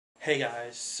Hey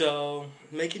guys, so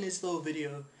making this little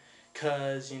video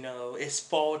because it's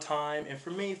fall time, and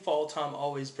for me fall time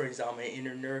always brings out my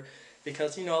inner nerd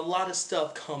because a lot of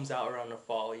stuff comes out around the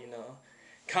fall.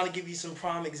 Kind of give you some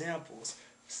prime examples.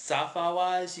 Sci-fi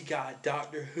wise, you got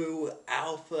Doctor Who,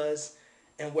 Alphas,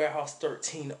 and Warehouse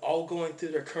 13 all going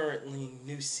through their currently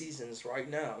new seasons right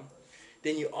now.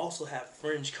 Then you also have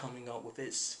Fringe coming up with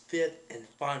its fifth and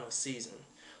final season,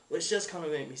 which just kind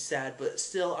of made me sad, but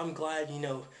still I'm glad,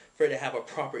 for it to have a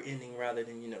proper ending rather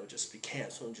than, just be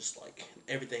canceled and just like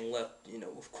everything left,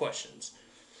 with questions.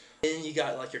 Then you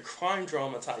got like your crime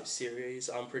drama type series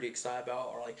I'm pretty excited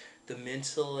about, or like The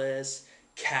Mentalist,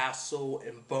 Castle,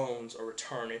 and Bones are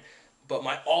returning. But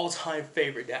my all-time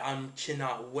favorite that I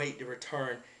cannot wait to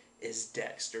return is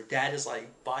Dexter. That is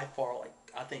like by far like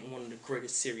I think one of the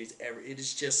greatest series ever. It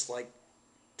is just like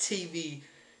TV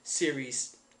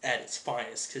series at its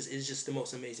finest because it's just the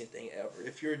most amazing thing ever.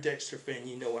 If you're a Dexter fan,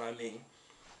 you know what I mean.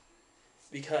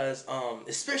 Because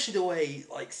especially the way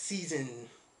like season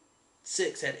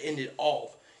 6 had ended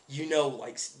off,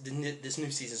 like this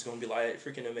new season is gonna be like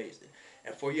freaking amazing.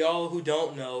 And for y'all who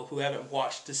don't know, who haven't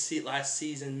watched the last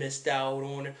season, missed out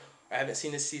on it, or haven't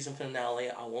seen the season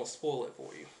finale, I won't spoil it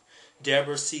for you.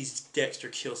 Deborah sees Dexter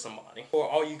kill somebody. Or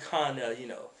all you kind of,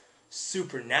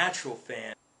 supernatural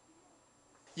fans,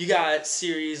 you got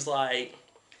series like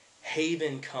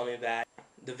Haven coming back,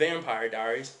 The Vampire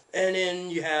Diaries, and then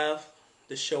you have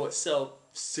the show itself,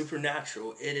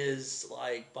 Supernatural. It is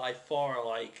like by far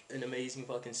like an amazing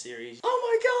fucking series. Oh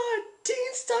my god,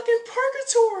 Dean's stuck in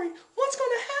purgatory. What's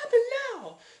gonna happen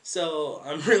now? So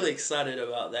I'm really excited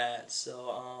about that.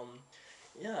 So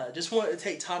yeah, I just wanted to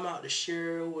take time out to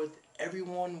share with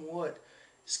everyone what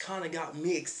just kind of got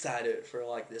me excited for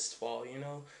like this fall.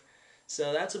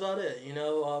 So that's about it.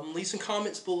 Leave some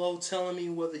comments below telling me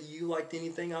whether you liked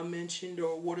anything I mentioned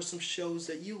or what are some shows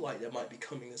that you like that might be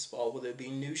coming this fall, whether it be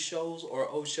new shows or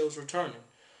old shows returning.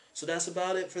 So that's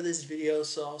about it for this video.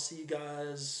 So I'll see you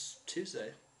guys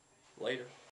Tuesday. Later.